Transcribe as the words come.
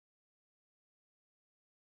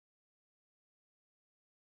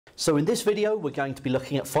So in this video we're going to be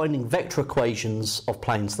looking at finding vector equations of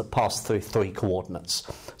planes that pass through three coordinates.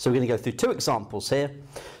 So we're going to go through two examples here.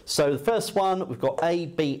 So the first one, we've got A,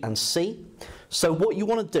 B and C. So what you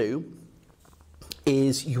want to do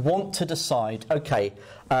is you want to decide, okay,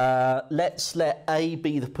 let's let A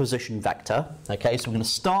be the position vector. Okay, so we're going to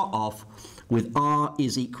start off with R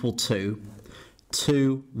is equal to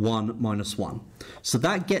 2, 1, minus 1. So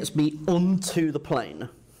that gets me onto the plane.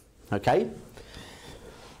 Okay.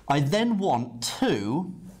 I then want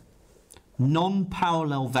two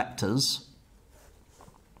non-parallel vectors,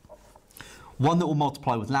 one that will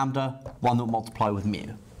multiply with lambda, one that will multiply with mu.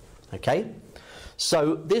 Okay?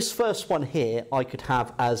 So this first one here I could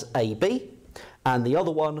have as AB and the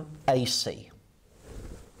other one AC.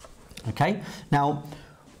 Okay? Now,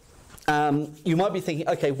 you might be thinking,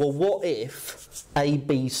 okay, well, what if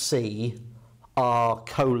ABC are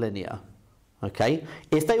collinear? Okay?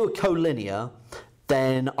 If they were collinear,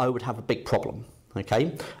 then I would have a big problem,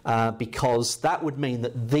 okay? Because that would mean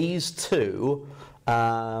that these two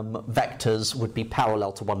vectors would be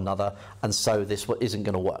parallel to one another, and so this isn't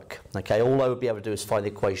going to work, okay? All I would be able to do is find the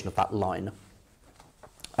equation of that line.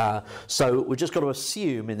 So we're just got to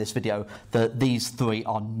assume in this video that these three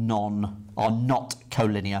are not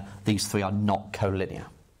collinear. These three are not collinear,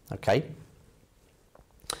 okay?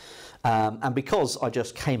 And because I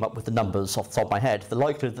just came up with the numbers off the top of my head, the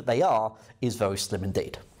likelihood that they are is very slim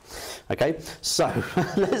indeed. Okay, so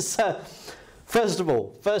let's, first of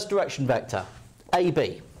all, first direction vector,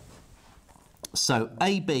 AB. So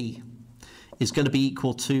AB is going to be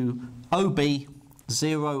equal to OB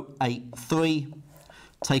 0, 8, 3,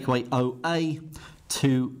 take away OA,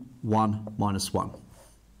 2, 1, minus 1.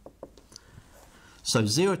 So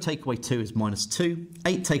 0 take away 2 is minus 2,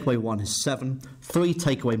 8 take away 1 is 7, 3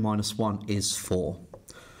 take away minus 1 is 4.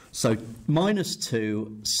 So minus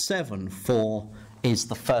 2, 7, 4 is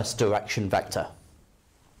the first direction vector.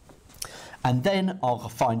 And then I'll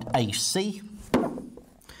find AC.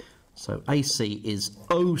 So AC is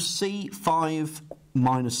OC, 5,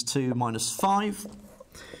 minus 2, minus 5.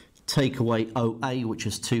 Take away OA, which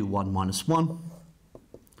is 2, 1, minus 1.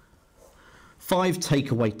 5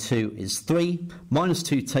 take away 2 is 3, minus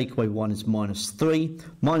 2 take away 1 is minus 3,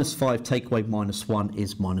 minus 5 take away minus 1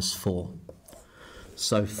 is minus 4.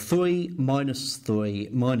 So 3 minus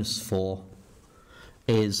 4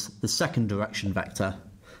 is the second direction vector,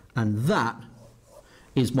 and that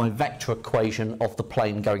is my vector equation of the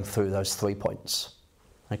plane going through those 3 points.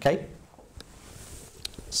 Okay?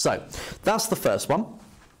 So that's the first one.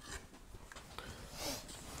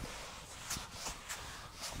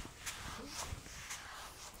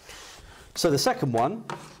 So the second one,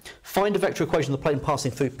 find a vector equation of the plane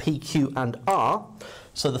passing through P, Q and R.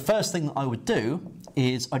 So the first thing that I would do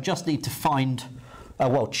is I just need to find,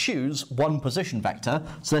 choose one position vector.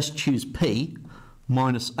 So let's choose P,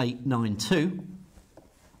 minus 8, 9, 2.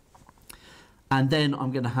 And then I'm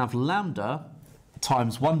going to have lambda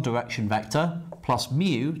times one direction vector plus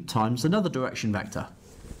mu times another direction vector.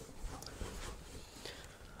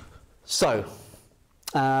 So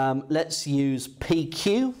let's use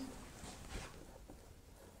PQ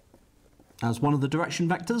as one of the direction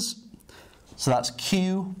vectors. So that's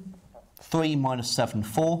Q, 3 minus 7,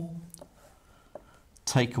 4.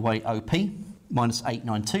 Take away OP, minus 8,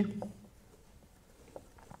 9, 2.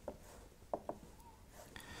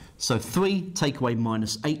 So 3 take away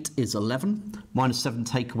minus 8 is 11. Minus 7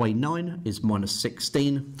 take away 9 is minus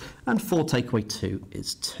 16. And 4 take away 2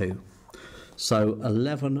 is 2. So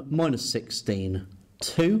 11 minus 16,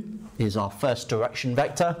 2 is our first direction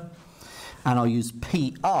vector. And I'll use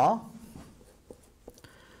PR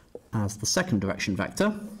as the second direction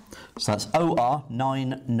vector. So that's OR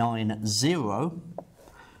 9, 9, 0,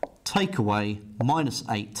 take away minus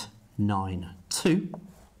 8, 9, 2.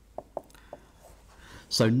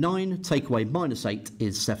 So 9 take away minus 8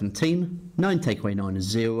 is 17, 9 take away 9 is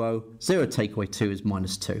 0, 0 take away 2 is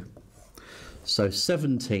minus 2. So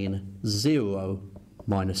 17, 0,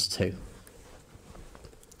 minus 2.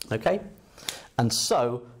 Okay? And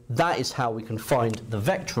so that is how we can find the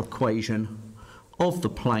vector equation of the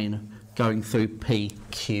plane going through P,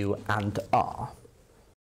 Q and R.